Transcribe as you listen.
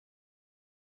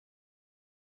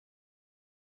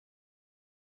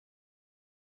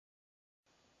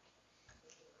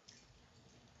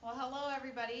Well, hello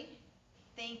everybody.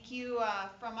 Thank you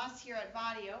from us here at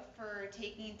Vadio for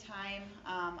taking time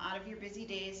out of your busy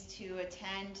days to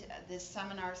attend this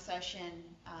seminar session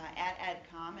at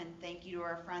Edcom, and thank you to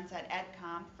our friends at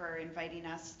Edcom for inviting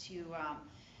us to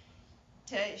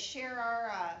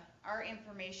share our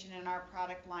information and our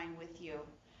product line with you.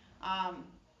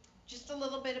 Just a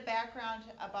little bit of background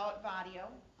about Vadio.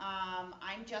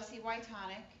 I'm Jessie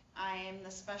Wytonic. I am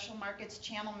the Special Markets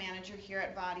Channel Manager here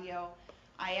at Vadio.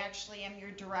 I actually am your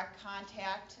direct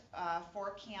contact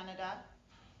for Canada,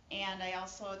 and I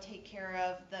also take care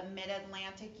of the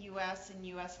Mid-Atlantic U.S. and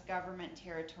U.S. government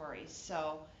territories.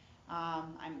 So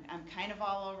I'm kind of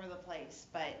all over the place,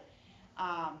 but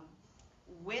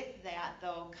with that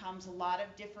though comes a lot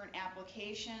of different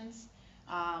applications.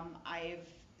 I've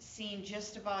seen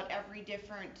just about every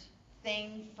different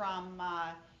thing from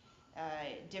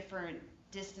different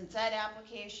distance ed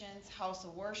applications, house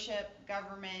of worship,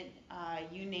 government,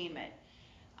 you name it.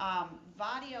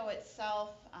 Vadio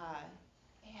itself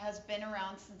has been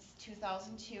around since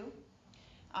 2002.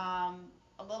 A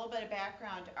little bit of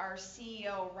background, our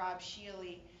CEO, Rob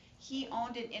Shealy, he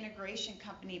owned an integration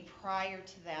company prior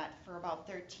to that for about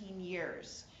 13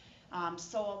 years.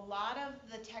 So a lot of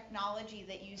the technology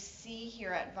that you see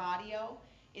here at Vadio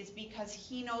is because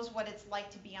he knows what it's like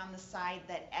to be on the side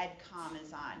that Edcom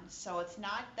is on. So it's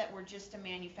not that we're just a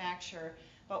manufacturer,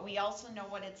 but we also know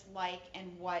what it's like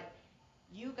and what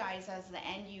you guys as the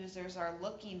end users are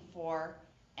looking for,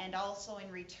 and also in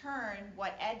return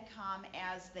what Edcom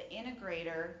as the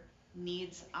integrator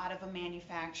needs out of a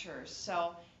manufacturer.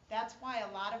 So that's why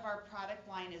a lot of our product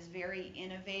line is very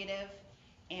innovative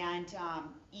and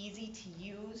easy to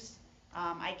use.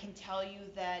 I can tell you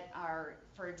that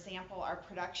for example, our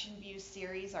Production View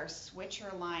series, our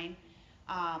switcher line,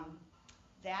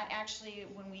 that actually,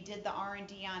 when we did the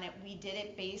R&D on it, we did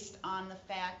it based on the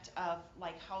fact of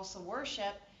like house of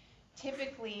worship.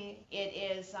 Typically, it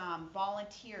is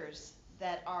volunteers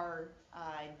that are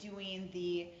doing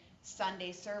the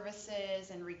Sunday services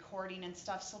and recording and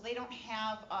stuff, so they don't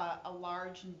have a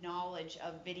large knowledge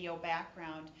of video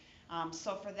background.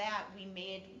 So for that,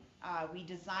 we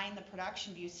designed the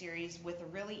Production View series with a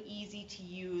really easy to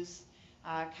use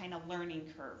kind of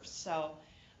learning curve. So,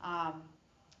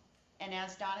 and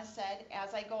as Donna said,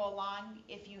 as I go along,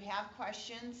 if you have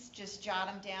questions, just jot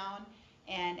them down,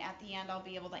 and at the end I'll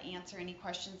be able to answer any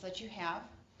questions that you have.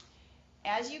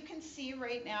 As you can see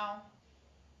right now,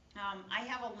 I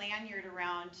have a lanyard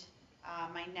around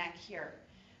my neck here.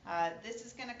 This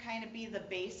is going to kind of be the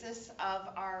basis of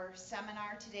our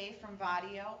seminar today from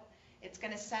Vadio. It's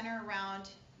going to center around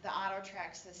the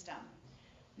AutoTrack system.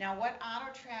 Now what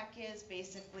AutoTrack is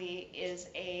basically is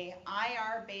a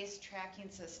IR based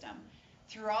tracking system.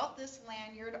 Throughout this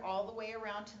lanyard all the way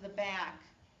around to the back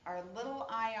are little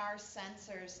IR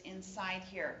sensors inside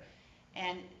here,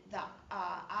 and the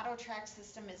AutoTrack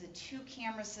system is a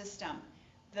 2-camera system.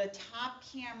 The top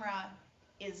camera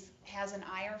has an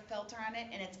IR filter on it,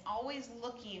 and it's always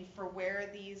looking for where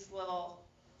these little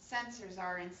sensors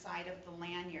are inside of the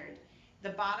lanyard. The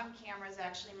bottom camera is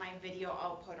actually my video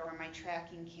output or my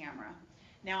tracking camera.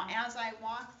 Now as I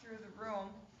walk through the room,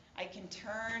 I can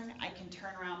turn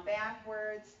around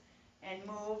backwards and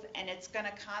move, and it's going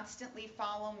to constantly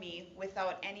follow me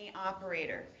without any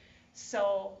operator.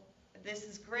 So this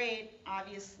is great,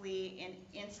 obviously,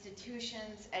 in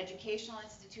institutions, educational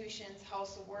institutions,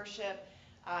 house of worship,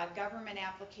 government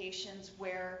applications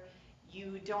where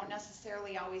you don't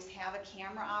necessarily always have a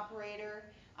camera operator,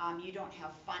 you don't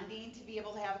have funding to be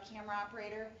able to have a camera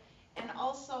operator, and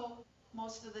also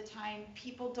most of the time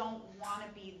people don't want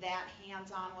to be that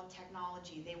hands-on with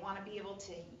technology. They want to be able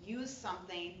to use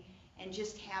something and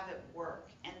just have it work,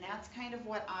 and that's kind of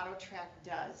what AutoTrack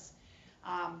does.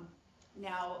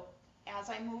 Now as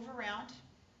I move around,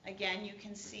 again, you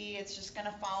can see it's just going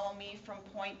to follow me from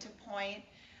point to point.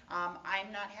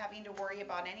 I'm not having to worry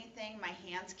about anything. My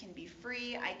hands can be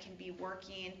free. I can be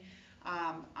working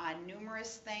on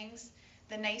numerous things.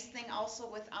 The nice thing also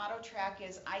with AutoTrack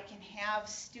is I can have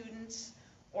students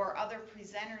or other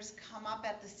presenters come up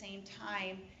at the same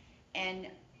time and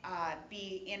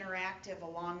be interactive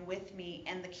along with me,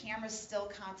 and the camera's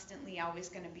still constantly always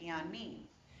going to be on me.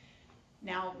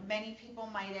 Now, many people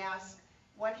might ask,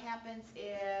 what happens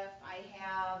if I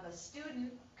have a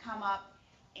student come up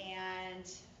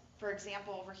and, for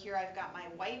example, over here I've got my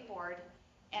whiteboard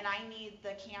and I need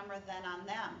the camera then on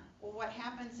them? Well, what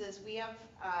happens is we have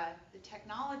the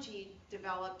technology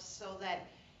developed so that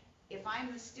if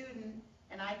I'm the student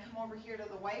and I come over here to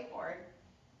the whiteboard,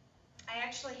 I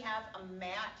actually have a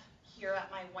mat here at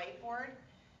my whiteboard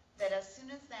that as soon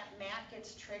as that mat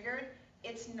gets triggered,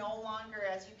 it's no longer,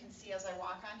 as you can see as I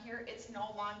walk on here, it's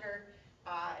no longer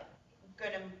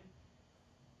going to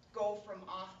go from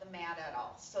off the mat at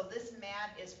all. So this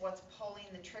mat is what's pulling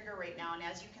the trigger right now, and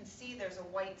as you can see, there's a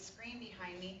white screen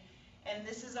behind me, and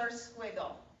this is our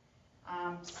squiggle.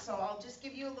 So I'll just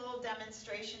give you a little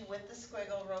demonstration with the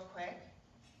squiggle real quick.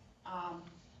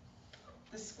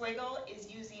 The squiggle is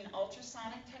using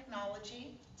ultrasonic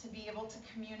technology to be able to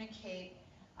communicate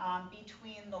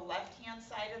between the left-hand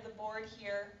side of the board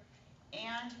here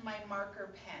and my marker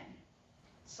pen.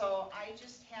 So I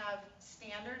just have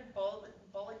standard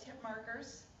bullet tip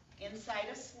markers inside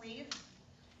a sleeve,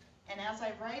 and as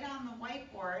I write on the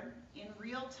whiteboard in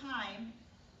real time,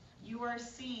 you are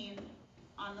seeing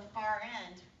on the far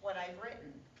end what I've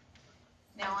written.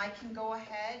 Now I can go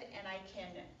ahead and I can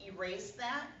erase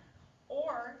that,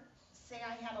 or say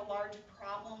I had a large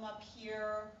problem up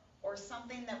here or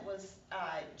something that was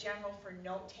general for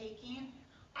note taking,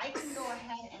 I can go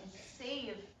ahead and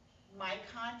save my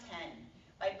content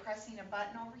by pressing a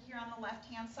button over here on the left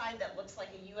hand side that looks like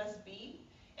a USB,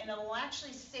 and it will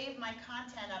actually save my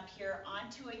content up here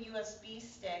onto a USB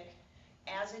stick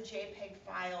as a JPEG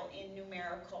file in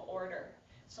numerical order.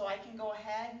 So I can go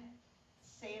ahead,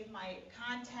 save my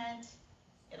content,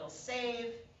 it'll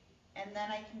save, and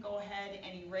then I can go ahead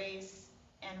and erase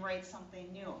and write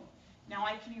something new. Now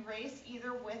I can erase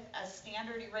either with a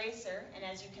standard eraser, and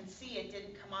as you can see it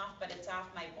didn't come off but it's off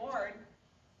my board,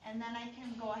 and then I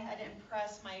can go ahead and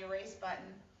press my erase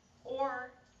button,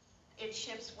 or it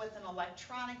ships with an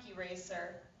electronic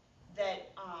eraser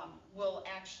that will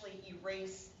actually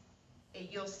erase.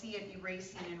 You'll see it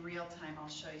erasing in real time. I'll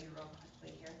show you real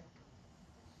quickly here.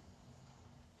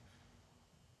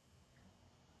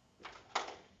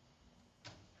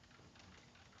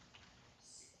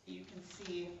 You can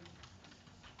see,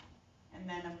 and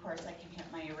then of course I can hit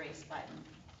my erase button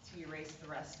to erase the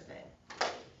rest of it.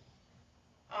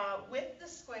 With the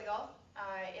squiggle,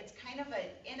 it's kind of an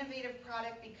innovative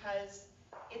product because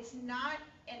it's not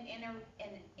an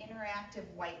interactive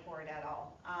whiteboard at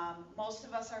all. Most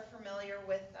of us are familiar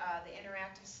with the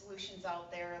interactive solutions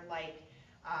out there, like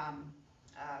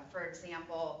for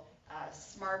example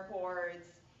smart boards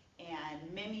and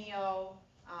Mimeo,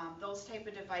 those type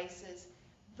of devices.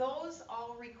 Those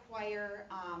all require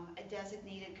a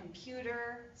designated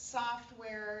computer,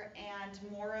 software, and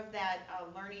more of that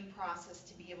learning process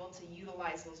to be able to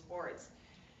utilize those boards.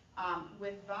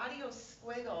 With Vadio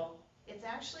Squiggle, it's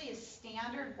actually a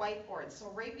standard whiteboard.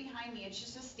 So right behind me, it's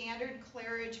just a standard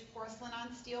Claridge porcelain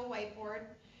on steel whiteboard,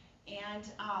 and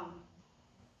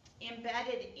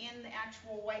embedded in the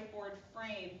actual whiteboard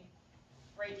frame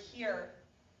right here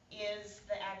is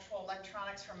the actual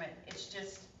electronics from it. It's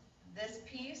just this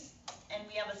piece, and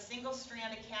we have a single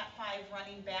strand of Cat5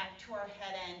 running back to our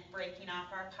head end, breaking off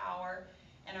our power,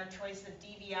 and our choice of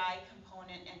DVI,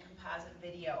 component, and composite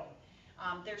video.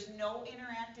 There's no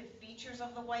interactive features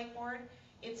of the whiteboard.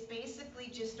 It's basically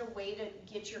just a way to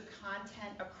get your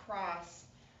content across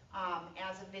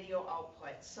as a video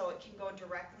output. So it can go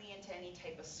directly into any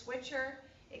type of switcher,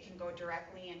 it can go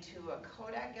directly into a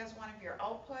codec as one of your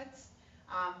outputs.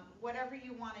 Whatever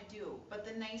you want to do. But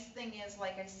the nice thing is,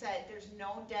 like I said, there's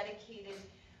no dedicated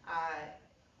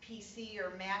PC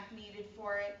or Mac needed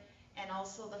for it, and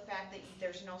also the fact that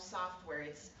there's no software.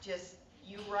 It's just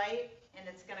you write and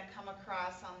it's going to come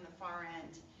across on the far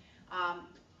end.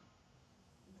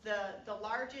 The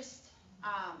largest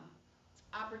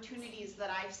opportunities that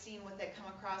I've seen with it come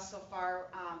across so far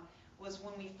was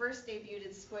when we first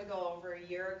debuted Squiggle over a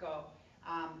year ago.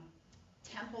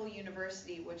 Temple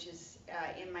University, which is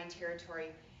in my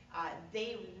territory,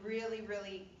 they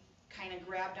really kind of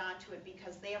grabbed onto it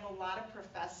because they have a lot of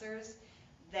professors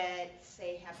that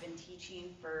say have been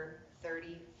teaching for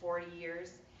 30, 40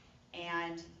 years,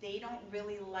 and they don't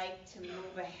really like to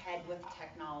move ahead with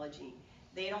technology.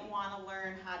 They don't want to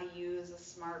learn how to use a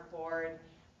smart board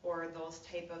or those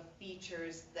type of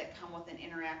features that come with an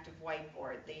interactive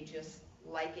whiteboard. They just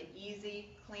like it easy,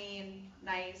 clean,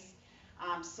 nice.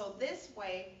 So this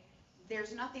way,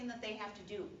 there's nothing that they have to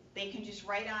do. They can just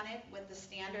write on it with the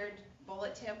standard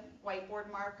bullet tip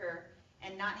whiteboard marker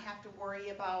and not have to worry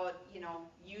about,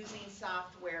 using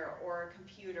software or a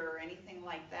computer or anything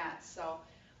like that. So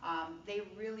they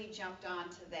really jumped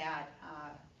onto that,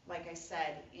 like I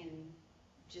said,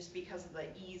 just because of the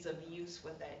ease of use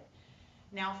with it.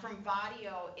 Now from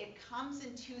Vadio, it comes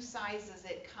in two sizes.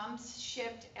 It comes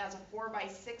shipped as a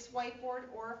 4x6 whiteboard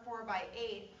or a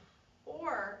 4x8.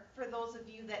 Or for those of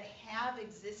you that have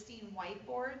existing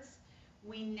whiteboards,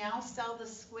 we now sell the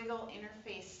Squiggle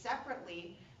interface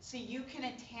separately, so you can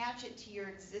attach it to your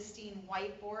existing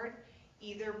whiteboard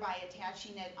either by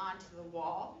attaching it onto the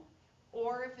wall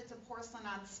or if it's a porcelain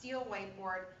on steel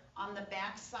whiteboard, on the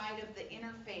back side of the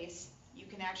interface, you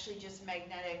can actually just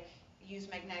use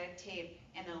magnetic tape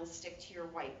and it'll stick to your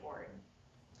whiteboard.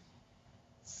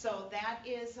 So that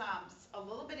is a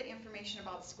little bit of information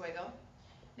about Squiggle.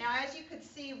 Now, as you could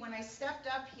see, when I stepped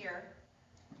up here,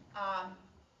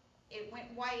 it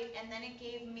went white, and then it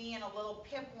gave me in a little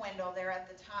pip window there at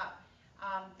the top.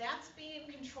 That's being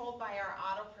controlled by our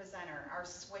auto presenter, our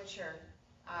switcher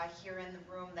here in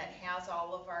the room that has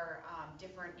all of our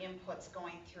different inputs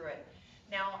going through it.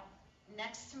 Now,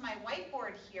 next to my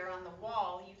whiteboard here on the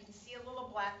wall, you can see a little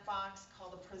black box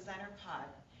called a presenter pod.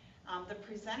 The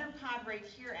presenter pod right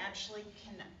here actually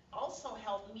can also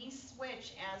help me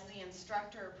switch as the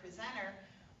instructor or presenter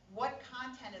what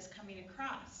content is coming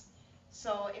across.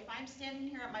 So if I'm standing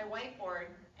here at my whiteboard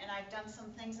and I've done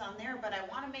some things on there, but I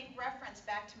want to make reference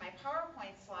back to my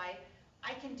PowerPoint slide,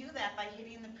 I can do that by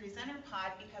hitting the presenter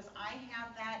pod because I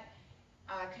have that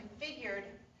configured,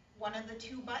 one of the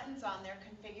two buttons on there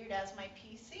configured as my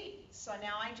PC. So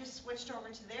now I just switched over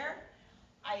to there.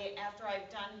 After I've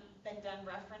been done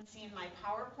referencing my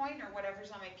PowerPoint or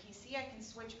whatever's on my PC, I can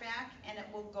switch back and it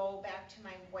will go back to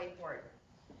my whiteboard.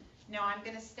 Now I'm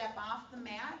going to step off the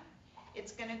mat.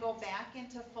 It's going to go back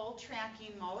into full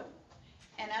tracking mode.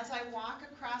 And as I walk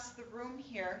across the room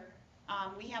here,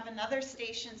 we have another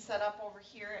station set up over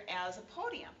here as a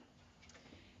podium.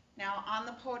 Now on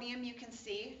the podium you can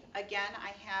see, again,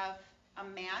 I have a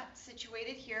mat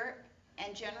situated here,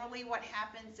 and generally what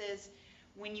happens is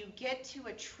when you get to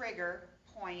a trigger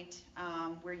point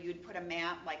where you'd put a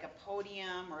mat like a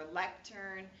podium or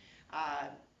lectern,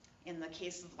 in the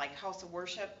case of like house of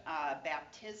worship,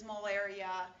 baptismal area,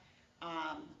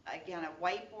 again a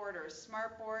whiteboard or a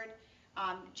smart board,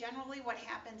 generally what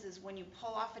happens is when you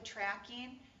pull off a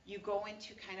tracking, you go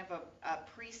into kind of a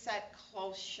preset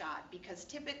close shot, because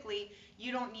typically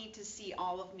you don't need to see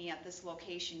all of me at this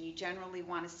location. You generally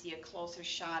want to see a closer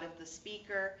shot of the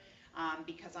speaker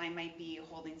because I might be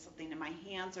holding something in my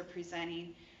hands or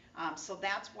presenting. So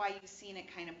that's why you've seen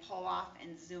it kind of pull off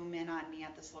and zoom in on me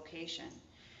at this location.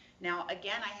 Now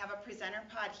again, I have a presenter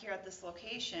pod here at this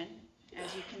location,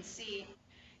 as you can see,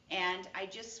 and I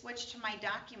just switched to my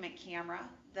document camera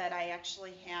that I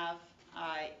actually have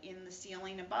in the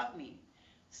ceiling above me.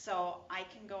 So I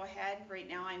can go ahead, right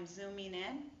now I'm zooming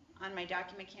in on my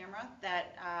document camera.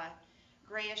 That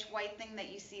grayish white thing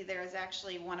that you see there is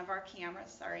actually one of our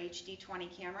cameras, our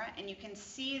HD20 camera, and you can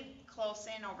see close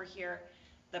in over here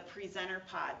the presenter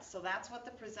pod. So that's what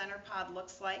the presenter pod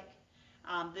looks like.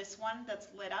 This one that's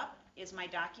lit up is my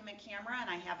document camera, and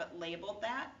I have it labeled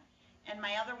that. And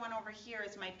my other one over here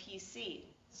is my PC.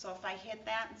 So if I hit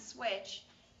that and switch,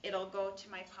 it'll go to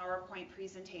my PowerPoint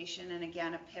presentation, and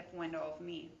again, a pip window of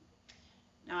me.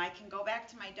 Now I can go back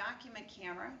to my document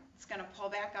camera. It's going to pull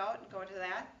back out and go to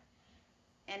that.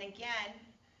 And again,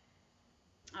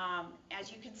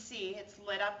 as you can see, it's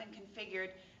lit up and configured.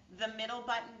 The middle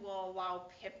button will allow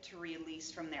pip to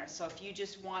release from there. So if you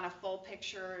just want a full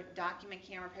picture, document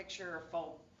camera picture, or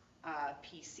full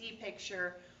PC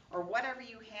picture, or whatever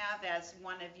you have as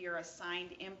one of your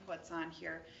assigned inputs on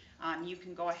here, you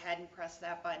can go ahead and press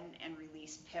that button and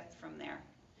release pip from there.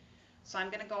 So I'm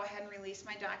going to go ahead and release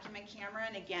my document camera,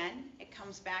 and again, it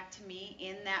comes back to me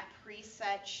in that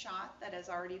preset shot that has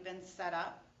already been set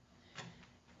up.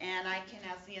 And I can,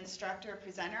 as the instructor or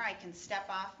presenter, I can step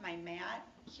off my mat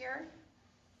here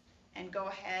and go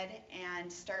ahead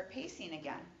and start pacing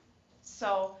again.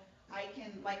 So I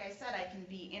can, like I said, I can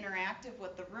be interactive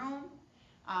with the room.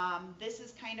 This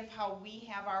is kind of how we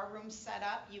have our room set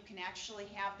up. You can actually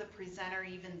have the presenter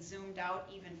even zoomed out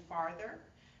even farther.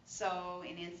 So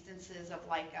in instances of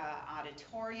like a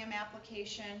auditorium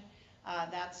application,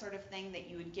 that sort of thing, that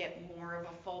you would get more of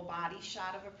a full body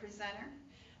shot of a presenter.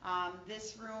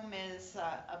 This room is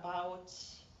about,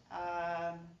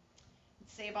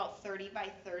 say about 30 by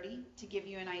 30 to give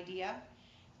you an idea.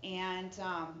 And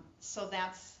so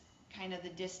that's kind of the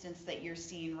distance that you're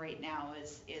seeing right now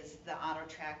is the auto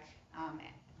track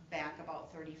back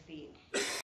about 30 feet.